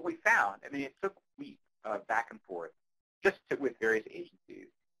 And what we found, I mean, it took weeks back and forth with various agencies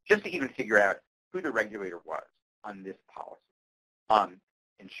just to even figure out who the regulator was on this policy.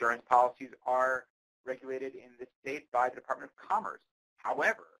 Insurance policies are regulated in this state by the Department of Commerce.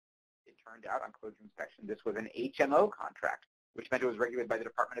 However, it turned out on closure inspection this was an HMO contract, which meant it was regulated by the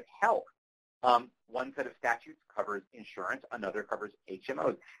Department of Health. One set of statutes covers insurance, another covers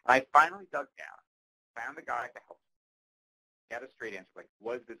HMOs. And I finally dug down, found the guy to help me, got a straight answer, like,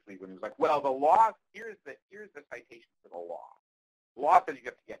 was this legal? And he was like, well, the law, here's the citation for the law. The law says you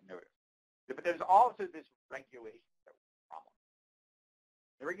have to get notice. But there's also this regulation that was a problem.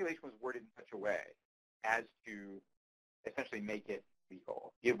 The regulation was worded in such a way as to essentially make it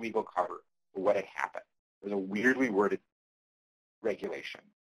legal, give legal cover for what had happened. It was a weirdly worded regulation.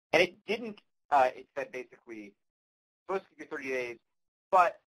 And it didn't, it said basically, supposed to give you 30 days,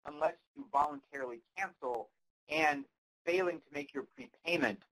 but unless you voluntarily cancel and failing to make your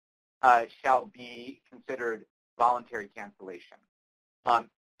prepayment shall be considered voluntary cancellation.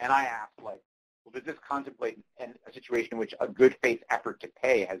 And I asked, like, well, does this contemplate a situation in which a good faith effort to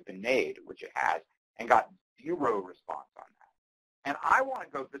pay has been made, which it has, and got zero response on that? And I want to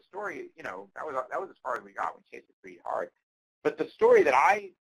go, the story, that was as far as we got. We chased it pretty hard. But the story that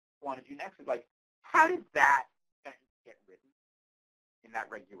I want to do next is, like, how did that sentence get written in that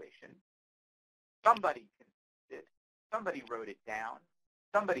regulation? Somebody considered it. Somebody wrote it down.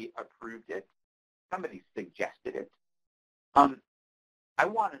 Somebody approved it. Somebody suggested it. I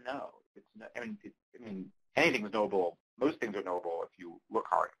want to know. Anything is knowable. Most things are knowable if you look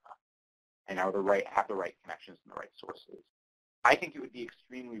hard enough and have the right connections and the right sources. I think it would be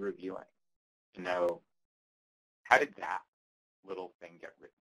extremely revealing to know, how did that little thing get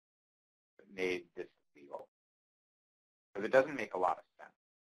written that made this legal? Because it doesn't make a lot of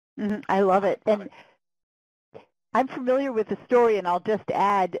sense. Mm-hmm. I love it. And I'm familiar with the story, and I'll just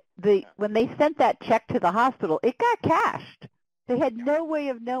add, when they sent that check to the hospital, it got cashed. They had no way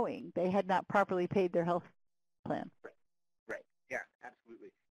of knowing they had not properly paid their health plan. Right. Yeah,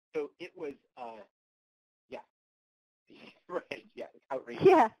 absolutely. So it was, right, yeah, it's outrageous.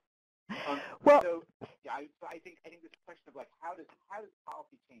 Yeah. I think this question of, like, how does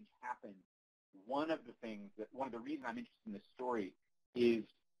policy change happen? One of the reasons I'm interested in this story is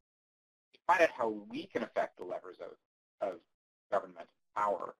to find out how we can affect the levers of government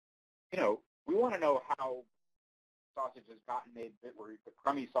power. We want to know how sausage has gotten made, the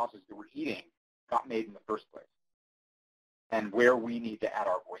crummy sausage that we're eating got made in the first place, and where we need to add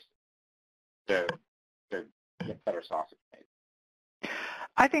our voices to get better sausage made.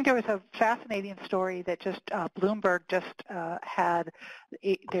 I think there was a fascinating story that just Bloomberg just had.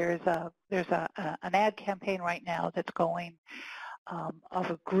 There's an ad campaign right now that's going of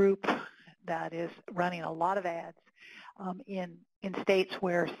a group that is running a lot of ads in states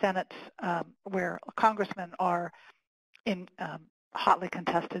where where congressmen are in hotly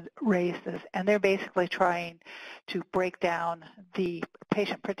contested races, and they're basically trying to break down the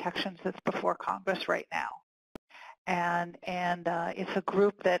patient protections that's before Congress right now. And it's a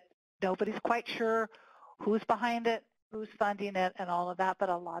group that nobody's quite sure who's behind it, who's funding it, and all of that. But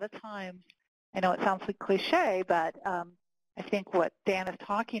a lot of times, I know it sounds like cliche, but I think what Dan is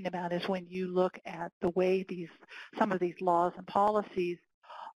talking about is when you look at the way some of these laws and policies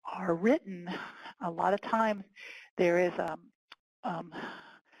are written, a lot of times there is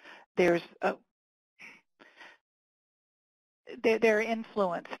they're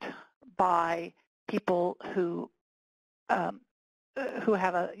influenced by people who have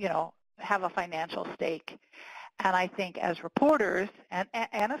a financial stake. And I think as reporters and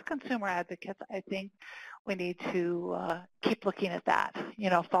as consumer advocates, I think we need to keep looking at that,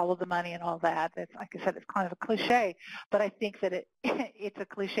 follow the money and all that. It's, like I said, it's kind of a cliche, but I think that it's a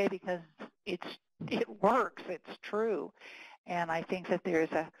cliche because it works. It's true, and I think that there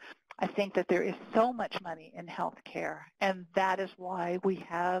is so much money in healthcare, and that is why we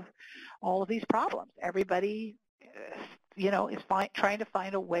have all of these problems. Everybody, is trying to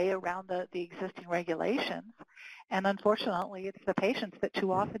find a way around the existing regulations, and unfortunately, it's the patients that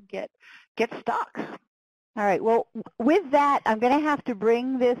too often get stuck. All right. Well, with that, I'm going to have to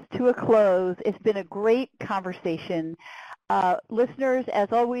bring this to a close. It's been a great conversation. Listeners, as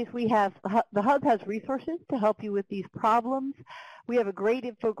always, the Hub has resources to help you with these problems. We have a great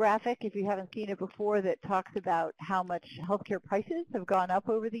infographic, if you haven't seen it before, that talks about how much healthcare prices have gone up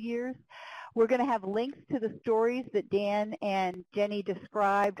over the years. We're going to have links to the stories that Dan and Jenny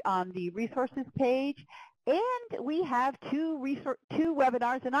described on the resources page. And we have two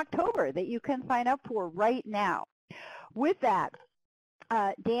webinars in October that you can sign up for right now. With that,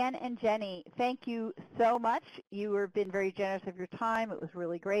 Dan and Jenny, thank you so much. You have been very generous of your time. It was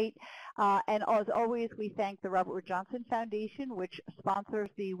really great. And as always, we thank the Robert Wood Johnson Foundation, which sponsors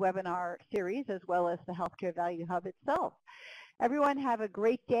the webinar series, as well as the Healthcare Value Hub itself. Everyone have a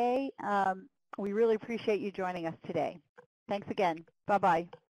great day. We really appreciate you joining us today. Thanks again. Bye-bye.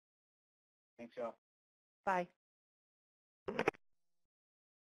 Thanks, y'all. Bye.